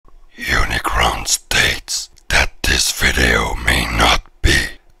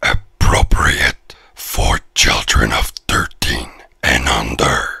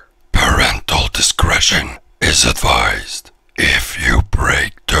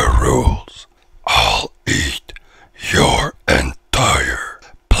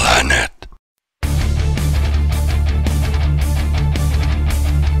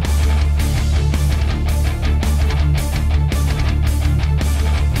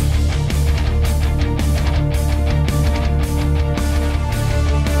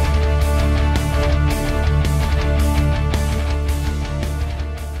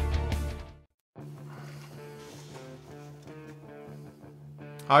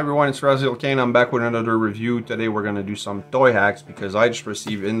Hi everyone, it's Raziel Kane. I'm back with another review. Today we're going to do some Toyhax because I just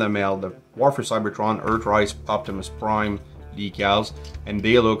received in the mail the WFC Cybertron Earthrise Optimus Prime decals and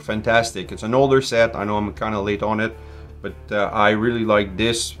they look fantastic. It's an older set, I know I'm kind of late on it, but I really like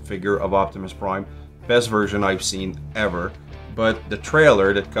this figure of Optimus Prime. Best version I've seen ever, but the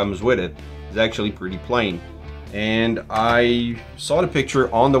trailer that comes with it is actually pretty plain. And I saw the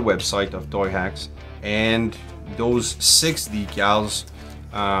picture on the website of Toyhax, and those 6 decals,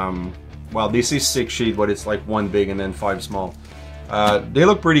 well, they say 6 sheet, but it's like 1 big and then 5 small. They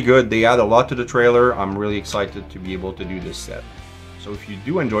look pretty good. They add a lot to the trailer. I'm really excited to be able to do this set. So if you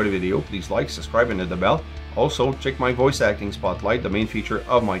do enjoy the video, please like, subscribe, and hit the bell. Also, check my voice acting spotlight, the main feature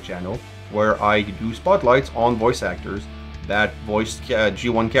of my channel, where I do spotlights on voice actors that voiced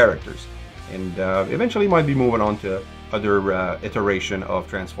G1 characters. And eventually might be moving on to other iteration of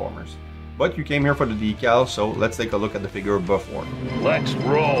Transformers. But you came here for the decal, so let's take a look at the figure before. Let's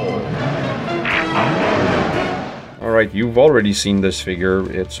roll! Alright, you've already seen this figure.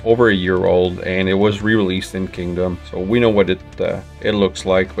 It's over a year old and it was re-released in Kingdom, so we know what it looks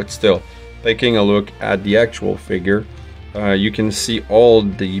like, but still, taking a look at the actual figure, you can see all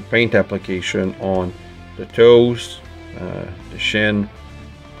the paint application on the toes, the shin,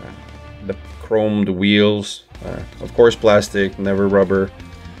 the chromed wheels, of course plastic, never rubber.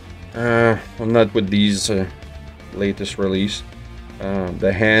 Well, not with these latest release.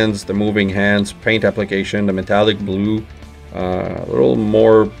 The hands, the moving hands, paint application, the metallic blue, a little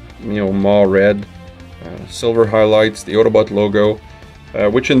more, maw red, silver highlights, the Autobot logo,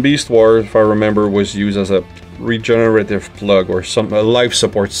 which in Beast Wars, if I remember, was used as a regenerative plug or a life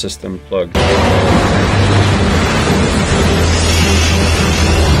support system plug.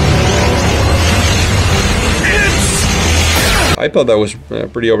 I thought that was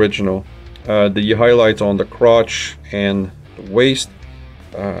pretty original. The highlights on the crotch and the waist,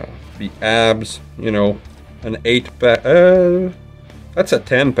 the abs, an 8-pack. That's a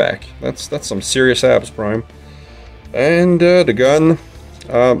 10-pack. That's some serious abs, Prime. And the gun,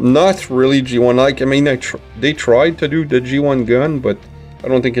 not really G1-like. I mean, they tried to do the G1 gun, but I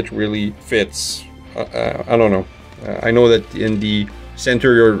don't think it really fits. I don't know. I know that in the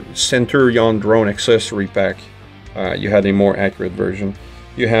Centurion drone accessory pack, you had a more accurate version.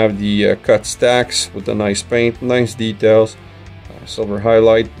 You have the cut stacks with the nice paint, nice details, silver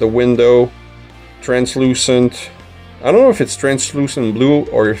highlight, the window, translucent. I don't know if it's translucent blue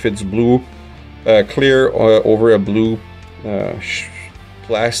or if it's blue clear over a blue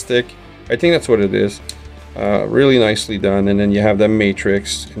plastic. I think that's what it is. Really nicely done. And then you have the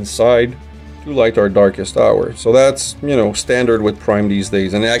matrix inside to light our darkest hour. So that's, standard with Prime these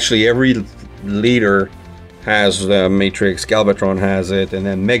days. And actually every leader has the Matrix, Galvatron has it, and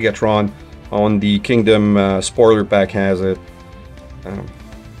then Megatron on the Kingdom spoiler pack has it.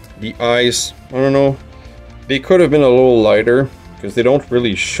 The eyes, I don't know, they could have been a little lighter because they don't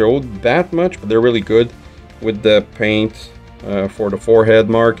really show that much, but they're really good with the paint for the forehead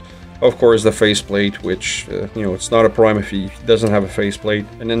mark. Of course, the faceplate, which it's not a Prime if he doesn't have a faceplate,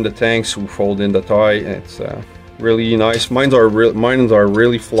 and then the tanks who fold in the tie. It's really nice. Mine are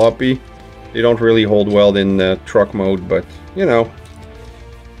really floppy. They don't really hold well in truck mode, but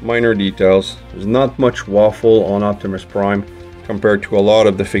minor details. There's not much waffle on Optimus Prime compared to a lot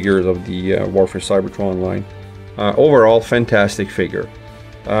of the figures of the WFC Cybertron line. Overall, fantastic figure.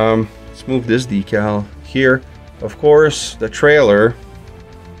 Let's move this decal here. Of course, the trailer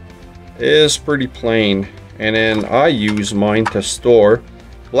is pretty plain, and then I use mine to store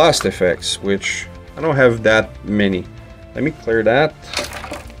blast effects, which I don't have that many. Let me clear that.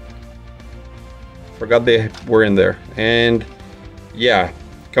 Forgot they were in there. And yeah,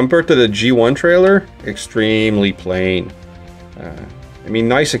 compared to the G1 trailer, extremely plain. I mean,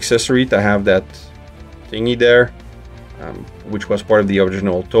 nice accessory to have that thingy there, which was part of the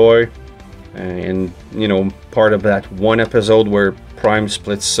original toy, and part of that one episode where Prime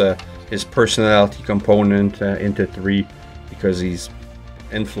splits his personality component into 3 because he's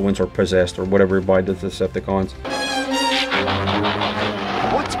influenced or possessed or whatever by the Decepticons.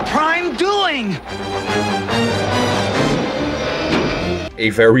 What's Prime doing? A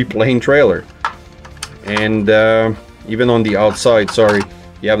very plain trailer, and even on the outside, sorry,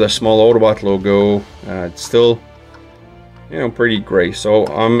 you have the small Autobot logo. It's still, pretty gray. So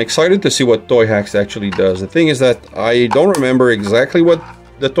I'm excited to see what Toyhax actually does. The thing is that I don't remember exactly what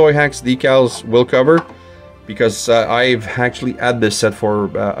the Toyhax decals will cover because I've actually had this set for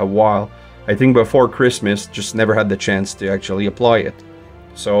a while. I think before Christmas, just never had the chance to actually apply it.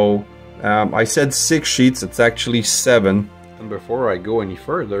 So I said 6 sheets, it's actually 7. And before I go any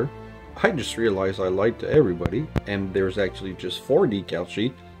further, I just realized I lied to everybody, and there's actually just 4 decal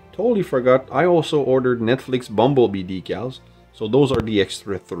sheets. Totally forgot, I also ordered Netflix Bumblebee decals, so those are the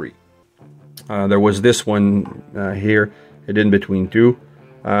extra 3. There was this one here, hidden between 2.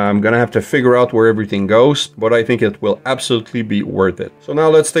 I'm gonna have to figure out where everything goes, but I think it will absolutely be worth it. So now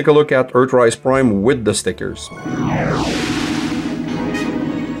let's take a look at Earthrise Prime with the stickers.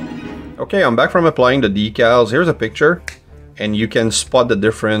 Okay, I'm back from applying the decals. Here's a picture, and you can spot the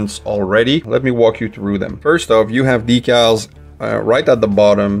difference already. Let me walk you through them. First off, you have decals right at the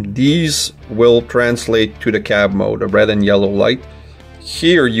bottom. These will translate to the cab mode, the red and yellow light.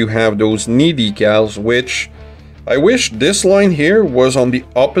 Here you have those knee decals, which I wish this line here was on the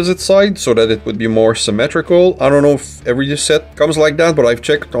opposite side so that it would be more symmetrical. I don't know if every set comes like that, but I've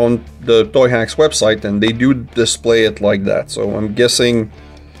checked on the Toyhax website and they do display it like that. So I'm guessing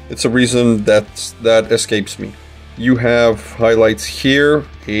it's a reason that escapes me. You have highlights here,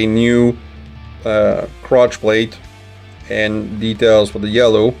 a new crotch plate, and details for the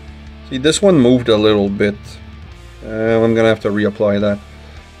yellow. See, this one moved a little bit. I'm gonna have to reapply that.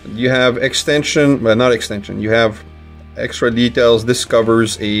 You have extension, but not extension. You have extra details. This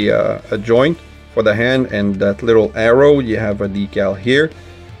covers a joint for the hand and that little arrow. You have a decal here.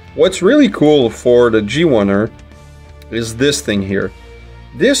 What's really cool for the G1er is this thing here.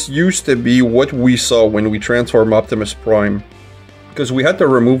 This used to be what we saw when we transformed Optimus Prime, because we had to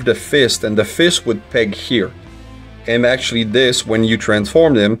remove the fist, and the fist would peg here. And actually this, when you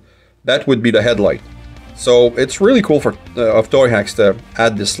transformed him, that would be the headlight. So it's really cool for of Toyhax to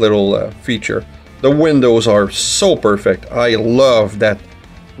add this little feature. The windows are so perfect. I love that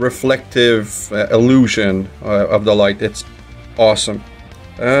reflective illusion of the light. It's awesome.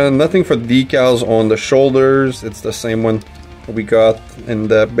 Nothing for decals on the shoulders. It's the same one we got in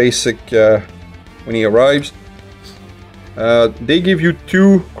the basic when he arrives. They give you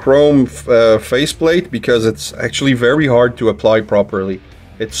 2 chrome faceplate because it's actually very hard to apply properly.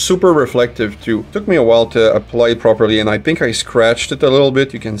 It's super reflective too. It took me a while to apply it properly, and I think I scratched it a little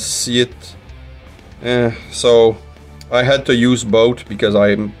bit. You can see it. So I had to use both because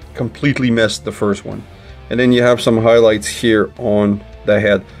I completely missed the first one. And then you have some highlights here on the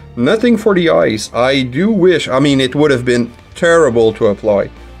head. Nothing for the eyes. I do wish, I mean, it would have been terrible to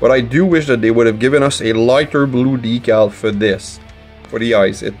apply, but I do wish that they would have given us a lighter blue decal for this, for the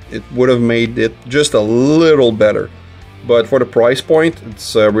eyes. It would have made it just a little better. But for the price point,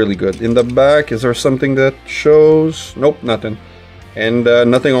 it's really good. In the back, is there something that shows? Nope, nothing. And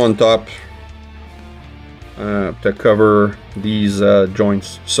nothing on top to cover these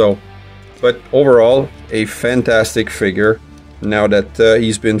joints. So, but overall, a fantastic figure. Now that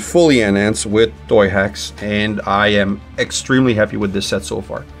he's been fully enhanced with Toyhax, and I am extremely happy with this set so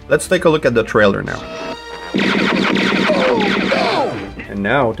far. Let's take a look at the trailer now. And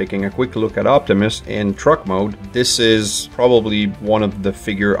now, taking a quick look at Optimus in truck mode, this is probably one of the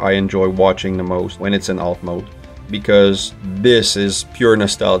figure I enjoy watching the most when it's in alt mode, because this is pure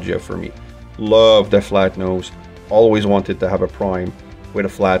nostalgia for me. Love the flat nose, always wanted to have a Prime with a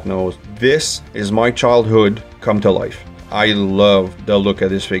flat nose. This is my childhood come to life. I love the look of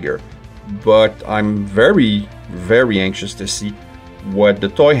this figure, but I'm very, very anxious to see what the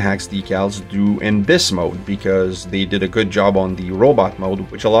Toyhax decals do in this mode, because they did a good job on the robot mode,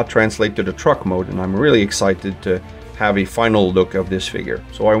 which a lot translate to the truck mode, and I'm really excited to have a final look of this figure.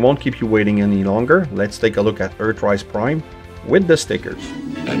 So I won't keep you waiting any longer. Let's take a look at Earthrise Prime with the stickers.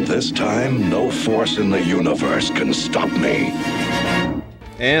 At this time, no force in the universe can stop me.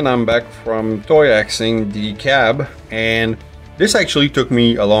 And I'm back from Toyhaxing the cab, and this actually took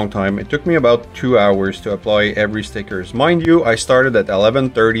me a long time. It took me about 2 hours to apply every stickers. Mind you, I started at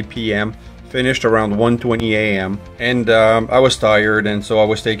 11:30 p.m., finished around 1:20 a.m. and I was tired, and so I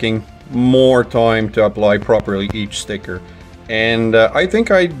was taking more time to apply properly each sticker. And I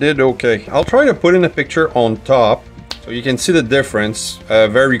think I did okay. I'll try to put in a picture on top so you can see the difference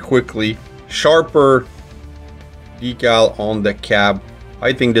very quickly. Sharper decal on the cab.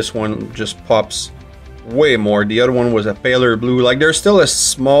 I think this one just pops way more. The other one was a paler blue. Like, there's still a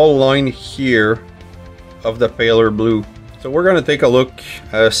small line here of the paler blue. So we're gonna take a look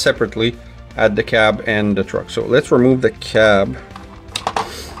separately at the cab and the truck. So let's remove the cab.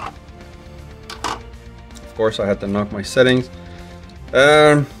 Of course, I had to knock my settings.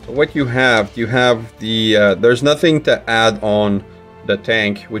 So what you have the there's nothing to add on the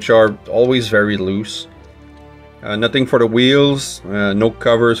tank, which are always very loose. Nothing for the wheels, no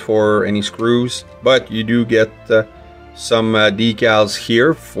covers for any screws, but you do get some decals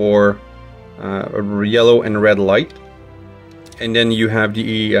here for a yellow and red light. And then you have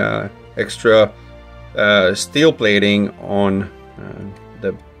the extra steel plating on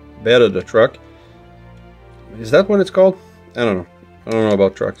the bed of the truck. Is that what it's called? I don't know. I don't know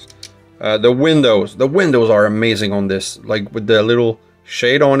about trucks. The windows are amazing on this, like with the little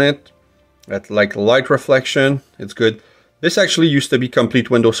shade on it, that like light reflection. It's good. This actually used to be complete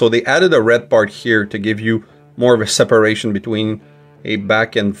window, so they added a red part here to give you more of a separation between a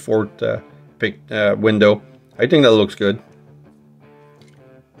back and forth window. I think that looks good.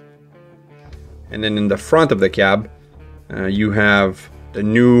 And then in the front of the cab, you have the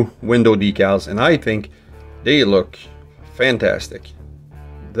new window decals, and I think they look fantastic.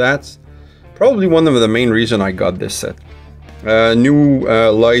 That's probably one of the main reasons I got this set. New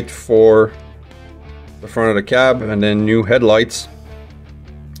light for the front of the cab, and then new headlights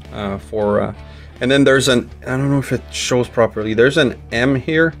and then there's an, I don't know if it shows properly, there's an M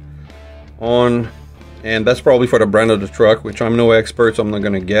here on, and that's probably for the brand of the truck, which I'm no expert, so I'm not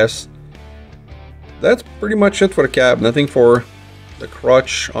gonna guess. That's pretty much it for the cab. Nothing for the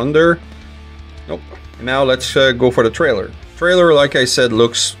crotch under. Nope. Now let's go for the trailer. Trailer, like I said,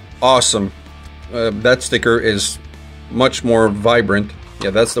 looks awesome. That sticker is much more vibrant. Yeah,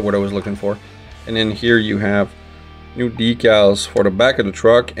 that's the word I was looking for. And then here you have new decals for the back of the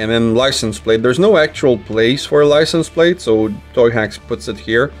truck, and then license plate. There's no actual place for a license plate, so Toyhax puts it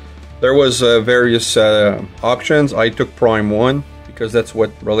here. There was various options. I took Prime 1 because that's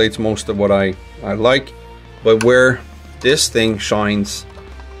what relates most of what I like. But where this thing shines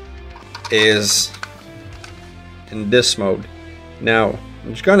is in this mode. Now,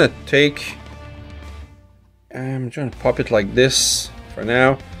 I'm just gonna take, I'm trying to pop it like this for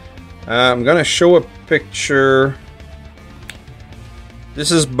now. I'm gonna show a picture. This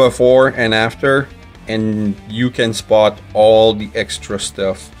is before and after, and you can spot all the extra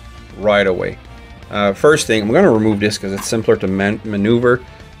stuff right away. First thing, I'm gonna remove this because it's simpler to maneuver.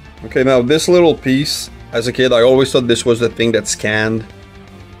 Okay, now this little piece, as a kid I always thought this was the thing that scanned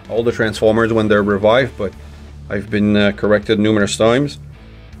all the Transformers when they're revived, but I've been corrected numerous times.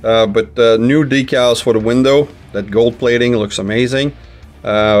 But new decals for the window. That gold plating looks amazing.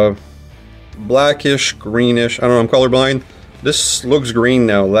 Blackish, greenish, I don't know, I'm colorblind. This looks green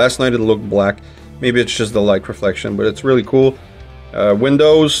now. Last night it looked black. Maybe it's just the light reflection, but it's really cool.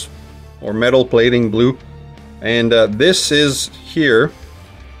 Windows or metal plating, blue. And this is here.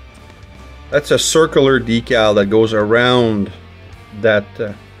 That's a circular decal that goes around that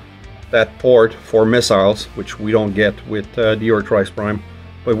that port for missiles, which we don't get with the Earthrise Prime,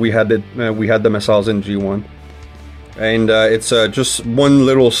 but we had the missiles in G1. And it's just one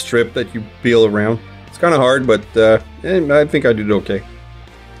little strip that you peel around. It's kind of hard, but I think I did okay.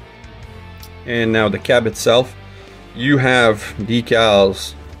 And now the cab itself, you have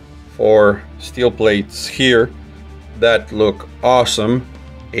decals for steel plates here that look awesome.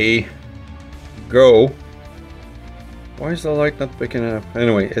 Go. Why is the light not picking up?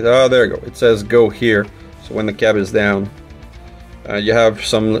 Anyway, oh, there you go. It says go here. So when the cab is down, you have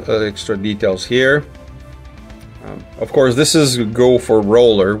some extra details here. Of course, this is go for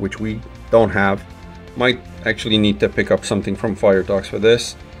roller, which we don't have. Might actually need to pick up something from Fire Talks for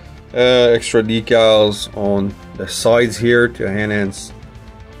this. Extra decals on the sides here to enhance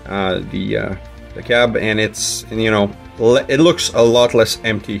the cab, and it's, you know, it looks a lot less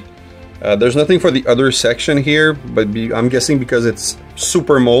empty. There's nothing for the other section here, but I'm guessing because it's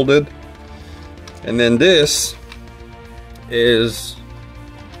super molded. And then this is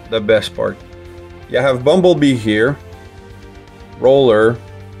the best part. You have Bumblebee here, roller.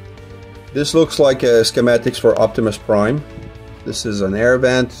 This looks like schematics for Optimus Prime. This is an air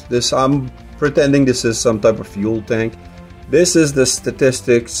vent. This, I'm pretending this is some type of fuel tank. This is the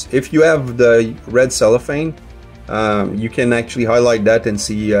statistics. If you have the red cellophane, you can actually highlight that and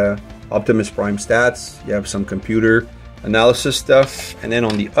see Optimus Prime stats. You have some computer analysis stuff, and then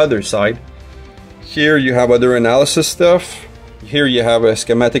on the other side, here you have other analysis stuff. Here you have a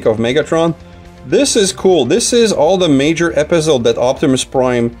schematic of Megatron. This is cool. This is all the major episode that Optimus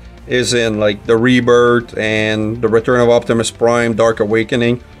Prime is in, like the Rebirth and the Return of Optimus Prime, Dark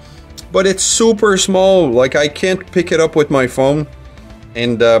Awakening. But it's super small. Like, I can't pick it up with my phone.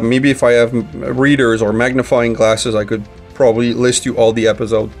 And maybe if I have readers or magnifying glasses, I could probably list you all the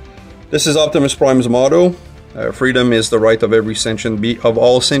episodes. This is Optimus Prime's motto. Freedom is the right of every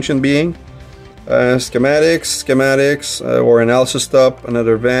all sentient being. Schematics, or analysis stuff,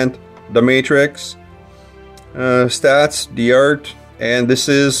 another vent, the Matrix, stats, the Earth, and this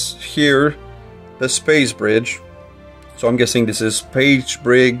is here, the space bridge. So I'm guessing this is page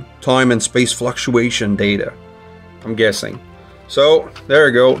break, time and space fluctuation data. I'm guessing. So there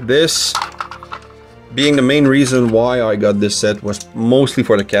you go. This being the main reason why I got this set was mostly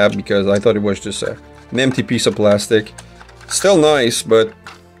for the cab, because I thought it was just an empty piece of plastic. Still nice, but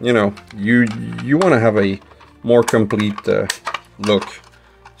you know, you want to have a more complete look.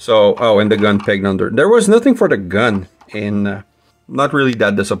 So, oh, and the gun pegged under. There was nothing for the gun, and not really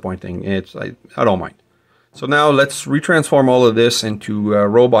that disappointing. I don't mind. So now let's retransform all of this into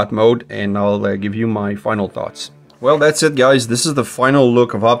robot mode, and I'll give you my final thoughts. Well, that's it, guys. This is the final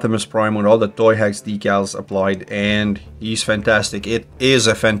look of Optimus Prime with all the Toyhax decals applied, and he's fantastic. It is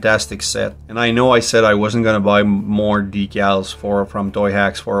a fantastic set. And I know I said I wasn't going to buy more decals from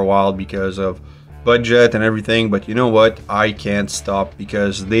Toyhax for a while because of budget and everything, but you know what? I can't stop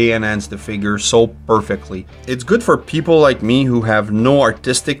because they enhance the figure so perfectly. It's good for people like me who have no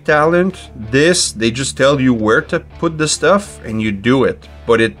artistic talent. They just tell you where to put the stuff and you do it.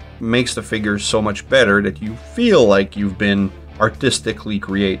 But it makes the figure so much better that you feel like you've been artistically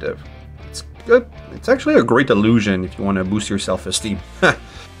creative. It's good. It's actually a great illusion if you want to boost your self-esteem.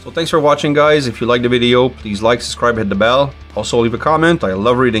 So thanks for watching, guys. If you liked the video, please like, subscribe, hit the bell. Also leave a comment. I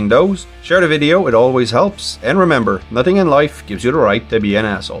love reading those. Share the video. It always helps. And remember, nothing in life gives you the right to be an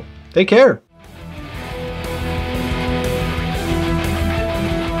asshole. Take care.